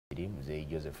Nnamdi Muzeeyi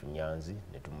Joseph Nyanzi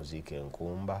ne tumuziika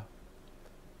Enkumba,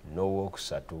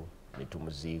 n'owookusatu ne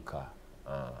tumuziika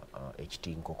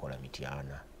Ekitinkokola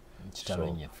Mityana.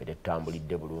 Ffe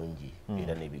tetutambulidde bulungi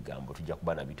era n'ebigambo tujja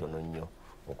kuba na bitono nnyo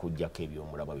okujjako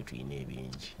ebyomulaba bye tulina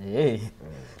ebingi.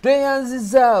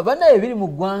 Tweyanziza bannaye biri mu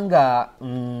ggwanga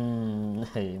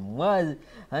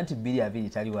anti 2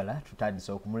 tali wala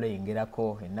tutandise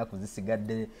okumulengerako ennaku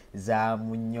zisigadde za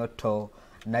munyoto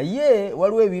naye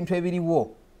waliwo ebintu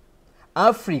ebiriwo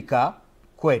Africa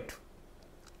kwetu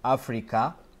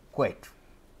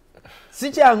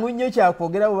si kyangu nnyo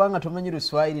kyakwogera bwebanga tomanyi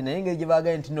Luswayiri naye engeri gye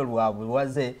baagaye nti no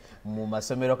lwabuwaze mu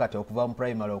masomero kati okuva mu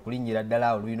primary okulinnyira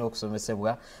ddala olulina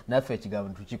okusomesebwa naffe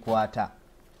ekigambo tukikwata.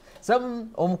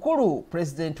 Omukulu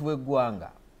pulezidenti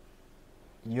w'eggwanga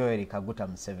Yoweri Kaguta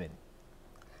Museveni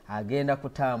agenda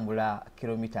kutambula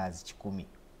kilometers 10.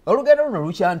 Olugendo luno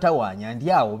lukyantawaanya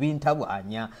ndi awo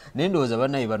bintawaanya naye ndowooza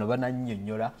bannaye bano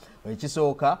banannyonnyola.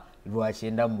 Ekisooka lwa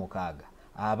 96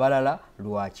 abalala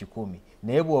lwa 10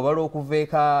 naye bw'obala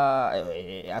okuva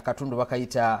akatundu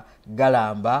bakayita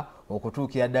Galamba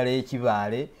okutuukira ddala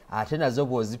Ekibaale ate nazo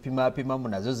bw'ozipimapimamu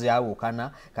nazo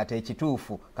zyawukana kati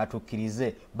ekituufu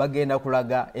katukkirize bagenda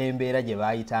kulaga embeera gye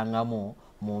baayitangamu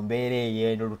mu mbeera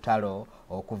ey'olutalo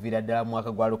okuviira ddala mu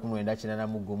mwaka gwa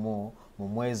 1981 mu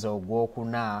mwezi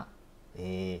ogwokuna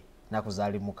nnaku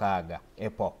zaali 6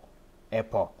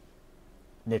 April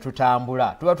ne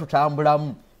tutambula tuba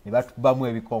tutambulamu ne batukubamu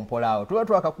ebikompola awo tuba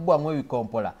twakakubwamu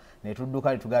ebikompola ne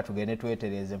tudduka ne tugaa tugende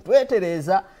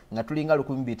twetereza nga tulinga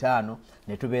 1500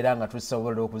 ne tubeera nga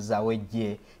tusobola okuzaawo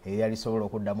ejje eryali lisobola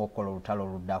okuddamu okukola olutalo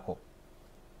oluddako.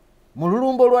 Mu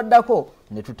lulumba olwaddako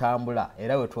ne tutambula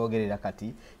era we twogerera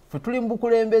kati ffe tuli mu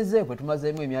bukulembeze kwe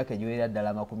tumazeemu emyaka egiwerera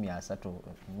ddala 30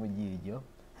 mu giiryo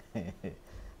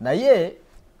naye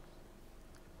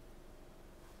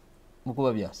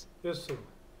mukuba byasa. Yes, sir.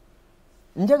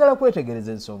 Njagala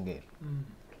kwetegereza ensonga eno.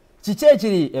 Kiki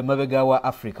ekiri emabega wa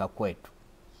Africa kwetu?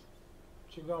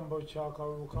 Kigambo kya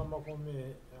kalulu ka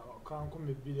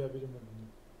 2021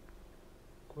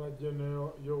 kuba General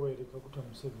Yoweri Kaguta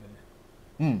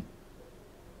Museveni.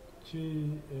 Ki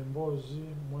emboozi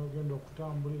mwegenda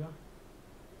okutambulira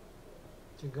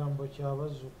kigambo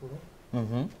ky'abazzukulu.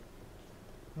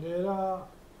 Ng'era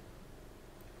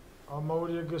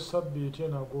amawulire g'essabbiiti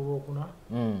eno ag'olwokuna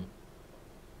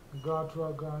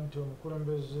gatulaga nti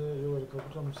omukulembeze Yoweri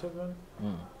Kaguta Museveni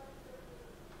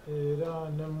era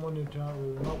ne monita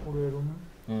olunaku lwe lumu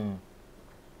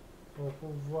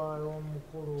okuva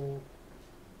omukulu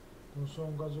ku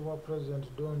nsonga z'obwa President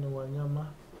Doni Wanyama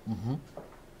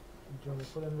nti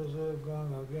omukulembeze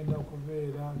w'eggwanga agenda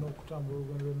kubeera n'okutambula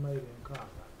olugendo lw'emayiro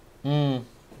 6.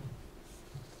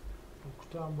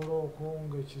 Okutambula okwo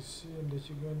ng'ekisinde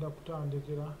kigenda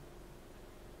kutandikira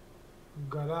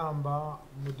Galamba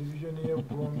mu division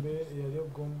y'Eggombe eyali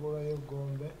eggombolola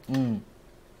y'Eggombe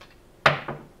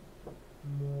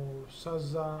mu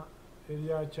ssaza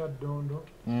erya Kyaddondo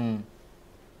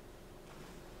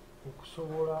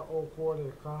okusobola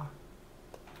okwoleka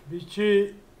biki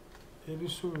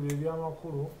ebisuubiro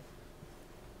eby'amakulu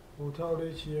olutalo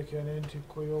lw'ekiyeekera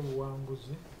n'entikko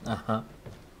y'obuwanguzi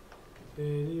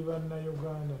eri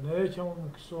bannayuganda naye ekyamu mu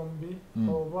kisombi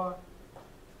oba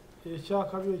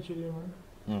ekyakabi ekirimu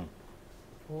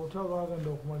olutalo bagenda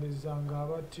okumaliriza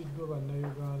ng'abattiddwa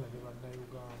bannayuganda ne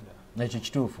bannayuganda. Nekyo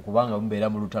kituufu kubanga mubeera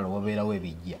mu lutalo wabeerawo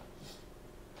ebijja.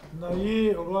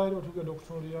 Naye olwaliro tugenda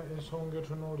okutunuulira ensonga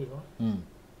etunuulirwa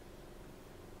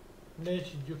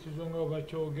n'ekijjukizo nga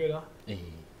bakyogera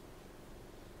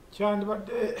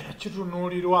kyandibadde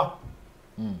kitunuulirwa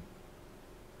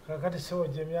kakati sewo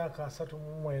gye myaka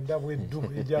 39 bweddu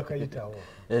egyakayitawo.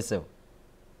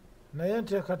 Naye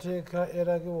enteekateeka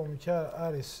eragibwa omukyala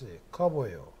Alice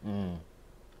Kaboyo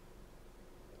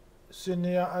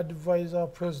Senior Advisor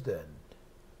President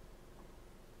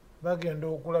bagenda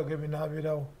okulaga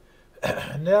ebinaabirawo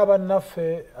naye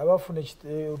abannaffe abafuna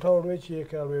olutalo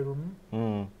lw'ekiyeekera lwe lumu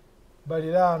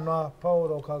baliraanwa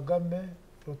Paulo Kagame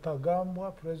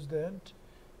Rutagambwa President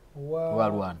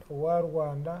wa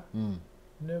Rwanda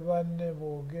ne banne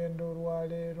bw'ogenda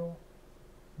olwaleero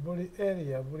buli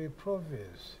area buli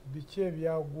province biki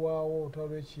ebyagwawo olutalo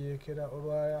lw'ekiyeekera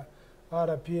olwa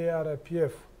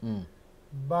RPF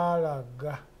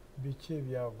baalaga biki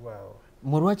ebyagwawo.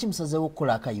 Lwaki musazeewo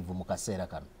okukola akayivu mu kaseera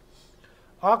kano?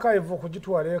 Akayivu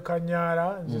okugitwala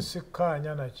ekanyaala nze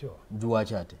sikkaanya nakyo.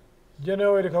 Lwaki ate? General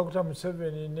Yoweri Kaguta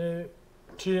Museveni ne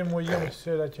ttiimu ye mu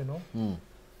kiseera kino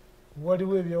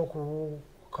waliwo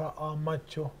ebyokuluka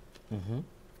amacco.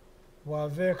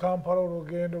 Bw'ava e Kampala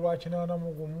olugendo lwa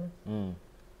 81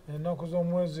 ennaku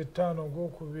z'omwezi 5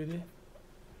 ogwokubiri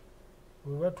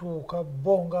bwe batuuka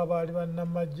bo ng'abaali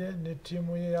bannamagye ne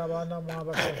ttiimu ye y'abaana mu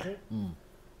abasatu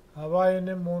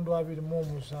abaayina emmundu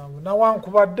 27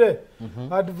 nawankubadde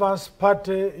advance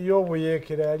party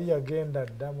y'obuyeekera yali yagenda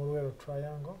dda mu Luweero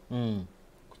Triangle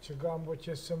ku kigambo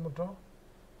ky'Essemuto,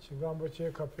 ekigambo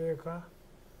ky'Ekapeeka,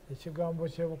 ekigambo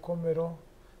ky'Ebukomero,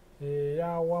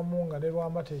 ey'awamu nga ne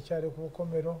Lwamata ekyali ku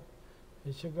Bukomero,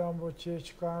 ekigambo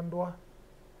ky'Ekikandwa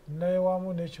naye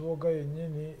wamu n'ekibuga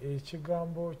yennyini,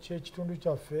 ekigambo ky'ekitundu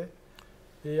kyaffe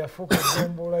eyafuuka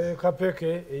eggombolola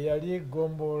y'Ekapeke eyali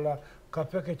eggombolola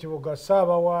Kapeke kibuga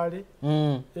Saabawaali,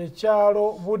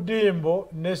 ekyalo Budimbo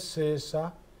ne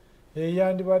Seesa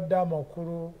eyandibadde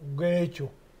amakulu g'ekyo.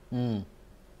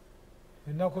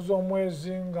 Ennaku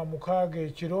z'omwezi nga 6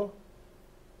 ekiro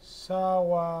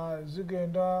saawa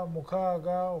zigenda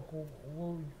 6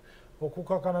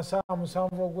 okukakana saawa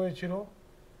 7 ogw'ekiro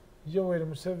Yoweri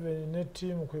Museveni ne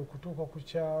ttiimu kwe kutuuka ku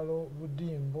kyalo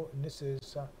Budimbo ne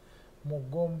Seesa mu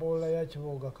ggombolola ya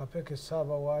kibuga Kapeke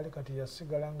Saabawaali kati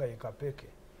yasigala nga ye Kapeke.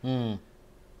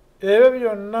 Ebyo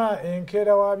byonna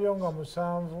enkeera waabyo nga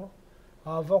 7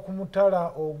 ava ku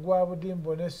mutala ogwa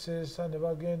Budimbo ne Seesa ne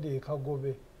bagenda e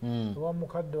Kagobe owa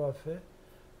mukadde waffe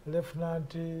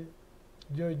Lieutenant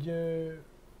George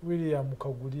William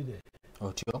Kagulire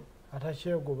otyo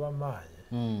atakyegoba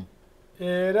maanyi.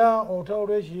 Era olutalo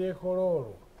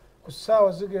lw'ekiyeekoloolo ku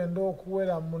ssaawa zigenda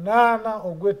okuwera 8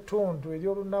 ogw'ettuntu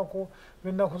ery'olunaku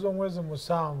lw'ennaku z'omwezi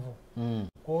 7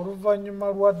 oluvannyuma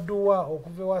lwa dduwa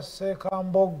okuva ewa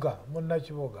Ssekambogga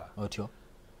munnakibuga otyo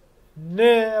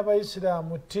ne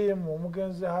Abayisiraamu ttiimu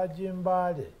omugenzi Haji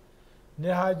Mbaale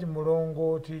ne Haji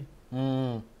Mulongooti.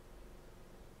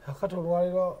 Akati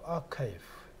olwaliro archive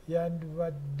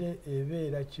yandibadde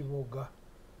ebeera Kiboga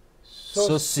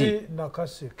so si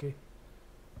Nakaseke.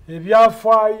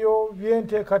 Ebyafaayo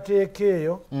by'enteekateeka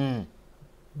eyo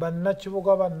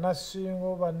bannakibuga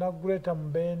bannasingo bannaguleeta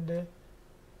Mubende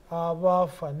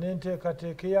abaafa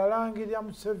n'enteekateeka eyalangirira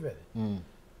Museveni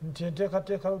nti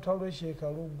enteekateeka lutalo lw'ekiyeeka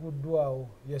lugguddwawo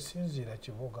yasinziira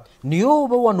Kibuga. naye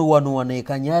oba wano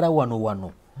ekanyara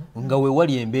wano nga we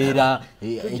wali embeera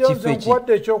ekifo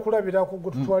ekikuwadde ekyokulabirako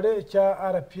gututwale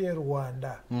ekya RPA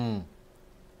Rwanda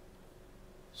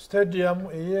stadium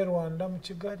ey'e Rwanda mu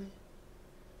Kigali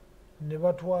ne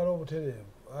batwala obutereevu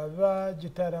aba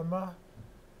Gitarama,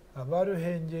 aba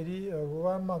Ruhengeri,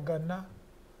 aba Magana,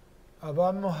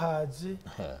 aba Muhaazi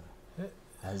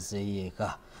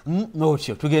azeyeeka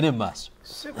otyo tugende mu maaso.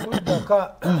 Si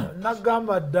kuddaka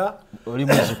nagamba dda oli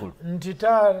muzzukulu nti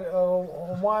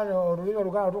omwana olulimi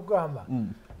oluganda tugamba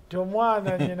nti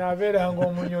omwana nyina abeeranga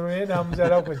omunyolo naye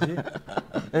namuzaala ku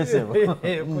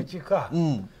kika.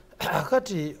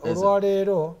 Kati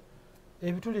olwaleero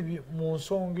ebituli mu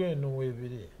nsonga eno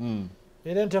weebiri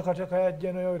era enteekateeka ya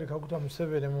General Yoweri Kaguta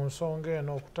Museveni mu nsonga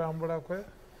eno okutambula kwe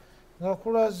nga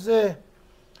kulaze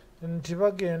nti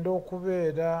bagenda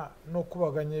okubeera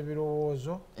n'okubaganya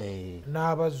ebirowoozo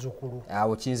n'abazzukulu.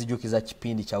 Awo kinzijukiza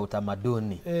kipindi kya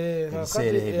utamaduni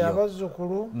ebiseera ebyo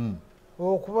abazzukulu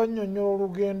okubannyonnyola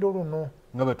olugendo luno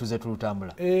nga bwe tuze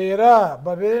tulutambula era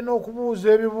babeere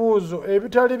n'okubuuza ebibuuzo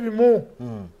ebitali bimu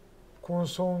ku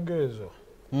nsonga ezo.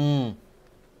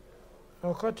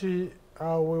 Akati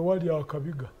awo wali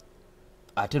akabiga.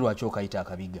 Ate lwaki okayita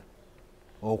akabiga?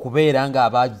 Okubeera nga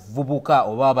abavubuka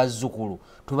oba abazzukulu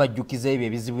tubajjukiza ebyo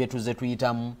ebizibu bye tuze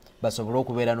tuyitamu basobole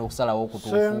okubeera n'okusalawo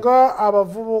okutuufu. Senga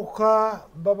abavubuka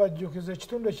babajjukiza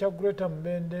ekitundu ekya Greater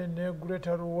Mbende ne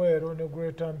Greater Luweero ne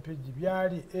Greater Mpigi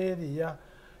byali area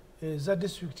eza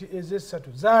disitulikiti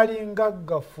ez'essatu zaali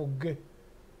ngagga Fugge.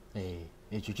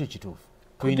 Ekyo kyo kituufu.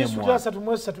 Disitulikiti asatu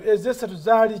mu essatu ez'essatu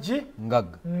zaali ki?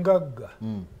 Ngagga.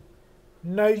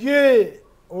 Naye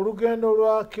olugendo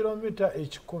lwa kilomita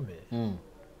 10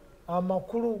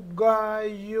 amakulu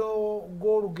gaayo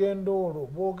g'olugendo olwo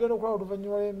bw'ogenda okulaba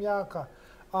oluvannyuma lw'emyaka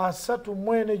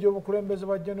 34 egy'obukulembeze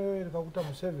bwa General Yoweri Kaguta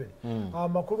Museveni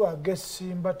amakulu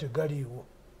ag'essimba tegaliiwo.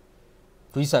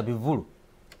 Tuyisa bivulu.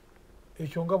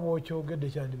 Ekyo nga bw'okyogedde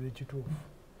kyandiba ekituufu.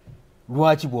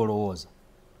 Lwaki bw'olowooza?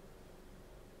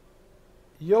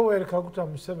 Yoweri Kaguta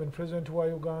Museveni President wa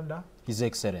Uganda, His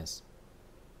Excellency,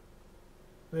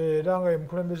 era nga ye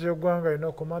mukulembeze w'eggwanga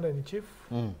alina Commander in Chief,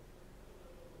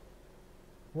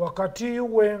 wakati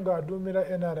we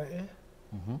ng'aduumira NRA,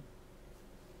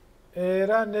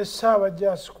 era ne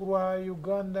Ssaabajjaasi ku lwa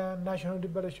Uganda National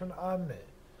Liberation Army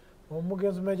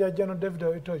omugenzi Major General David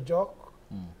Oito Jok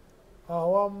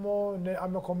awamu ne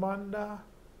Army Commander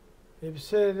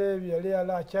ebiseera ebyo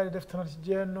yali akyali Lieutenant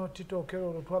General Tito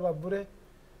Okello Lutwala Bure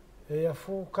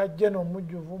eyafuuka General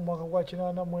omujjuvu mu mwaka gwa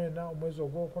 1984 omwezi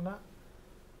ogwokuna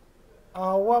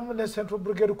awamu ne Central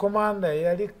Brigade Commander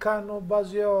yali Colonel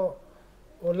Bazio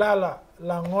Olala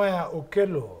Langoya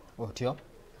Okelo otyo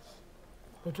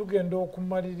otugenda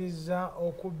okumaliriza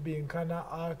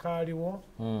okubbinkana akaaliwo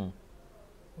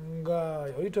nga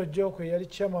oyito Joko yali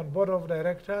chairman board of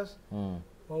directors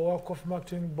wa Coffee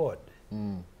Marketing Board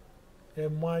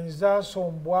emmwanyi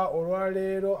zaasombwa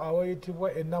olwaleero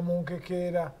awayitibwa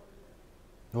ennamunkekeera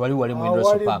wali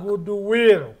Mwindoso Park awali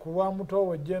goodwill ku lwa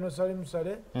mutowo Jeno Salim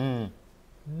Sale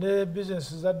ne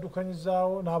business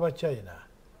zaddukanyizaawo n'Abachina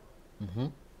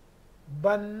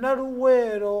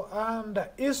Bannaluweero under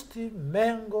East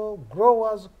Mango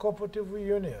Growers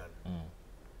Cooperative Union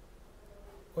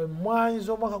emmwanyi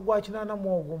z'omwaka gwa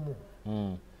 81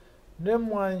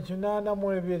 n'emmwanyi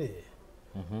 82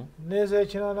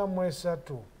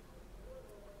 n'ez'e83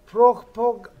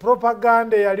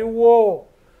 propaganda yaliwo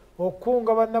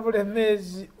okunga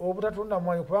bannabulemeezi obutatunda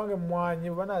mmwanyi kubanga emmwanyi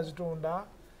bwe banaazitunda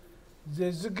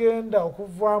ze zigenda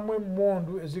okuvaamu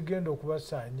emmundu ezigenda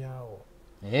okubasaanyaawo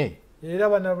era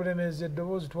bannabulemeezi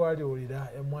eddoboozi twaliwulira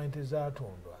emmwanyi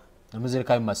tezaatundwa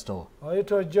amuzirekayo mu masitowa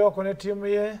oyita Joko ne ttiimu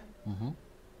ye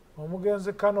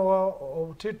omugenzi Kano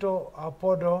Obutito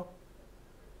Apodo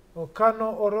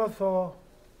Okano Orotho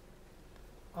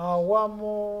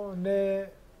awamu ne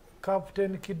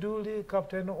Captain Kiduli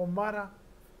Captain Omara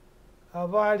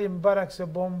abaali Mbarak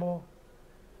Bombo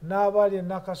n'abaali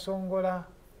Nakasongola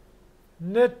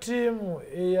ne ttiimu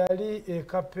eyali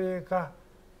ekapeeka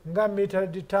nga military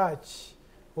detach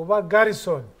oba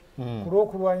garrison ku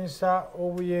lw'okulwanyisa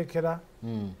obuyeekera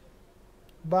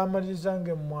baamaliriza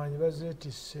ng'emmwanyi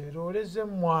bazeetisse loole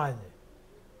z'emmwanyi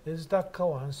ezitakka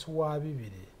wansi wa 2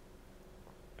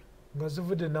 nga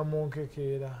zivudde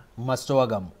namunkekeera mu masitowa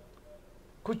gamu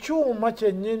ku kyuma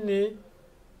kyennyini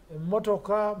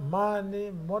emmotoka maani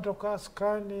emmotoka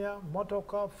Scania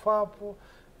emmotoka Fapu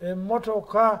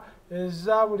emmotoka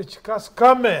eza buli kika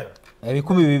Scamel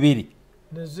 200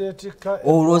 nezeetikka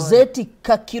olwo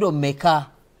zeetikka kilo meka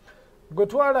gwe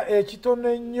twala ekitono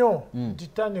ennyo nti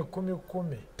tani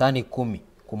 10 tani 10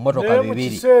 ku mmotoka 2 naye mu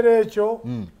kiseera ekyo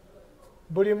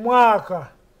buli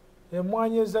mwaka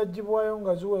emmwanyi ezaggyibwayo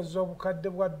nga ziweza obukadde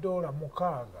bwa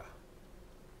 $6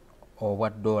 obwa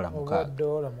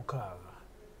 $6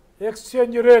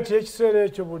 exchange rate y'ekiseera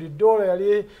ekyo buli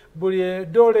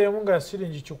 $1 emu nga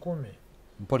siringi 10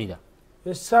 mpulira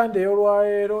essande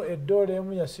ey'olwaleero $1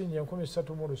 emu ya siringi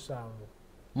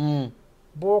 37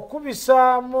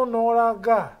 bw'okubisaamu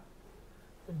n'olaga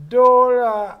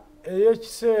 $1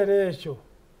 ey'ekiseera ekyo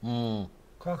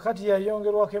kakati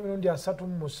yayongerwako emirundi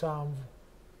 37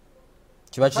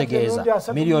 kiba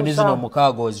kitegeeza miliyoni zino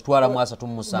 6 ozitwalamu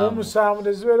 37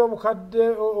 nezibeera obukadde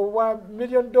obwa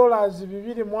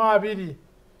 $2,220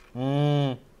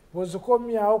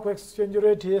 bw'ozikomyawo ku exchange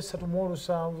rate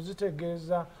ye37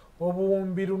 zitegeeza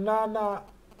obuwumbi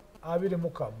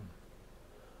 821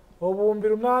 obuwumbi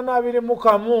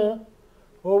 821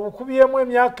 obukubyemu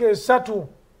emyaka 3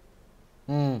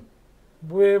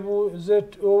 bwe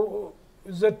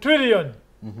ze trillion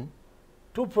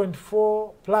 2.4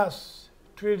 plus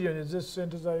trillion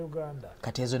ez'essente za Uganda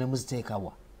kati ezo ne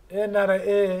muziteekawa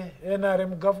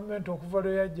NRM government okuva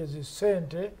lwe yajja zi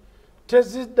ssente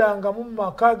teziddangamu mu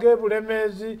maka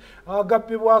g'ebulemeezi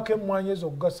agabbibwako emmwanyi ezo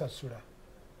okugasasula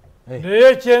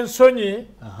naye ekyensonyi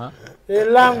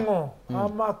elango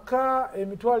amaka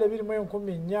emitwalo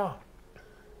 24,000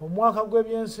 omwaka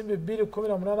gw'ebyensimbi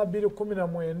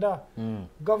 2018-2019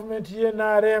 gavumenti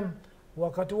y'NRM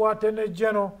wakati wa Attorney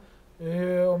General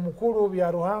omukulu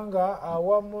Byaruhanga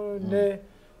awamu ne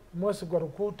Mwesigwa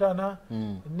Rukutana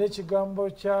n'ekigambo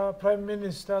kya Prime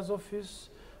Minister's Office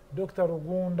Dr.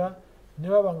 Rugunda ne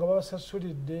baba nga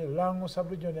babasasulidde Lango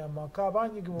sub-region amaka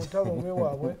abanyigibwa obutalo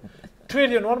bwewaabwe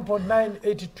trillion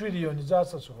 1.98 trillion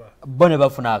zasasulwa bo ne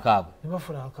bafuna akaabwe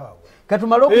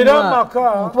katumala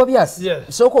okuba byasi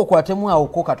sooka okwatemu awo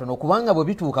ko katono kubanga bwe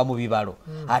bituuka mu bibalo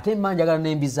ate mmanjagala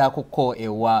nembizaako ko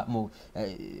ewa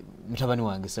mutabani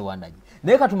wange Sewandagi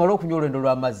naye katumala okunywa olwendo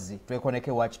lw'amazzi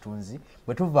twekoneke wa Kitunzi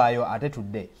bwe tuvaayo ate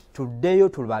tuddeyo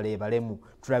tubaleebalemu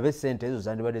tulabe ssente ezo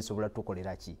zandibadde zisobola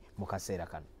tukolera ki mu kaseera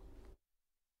kano.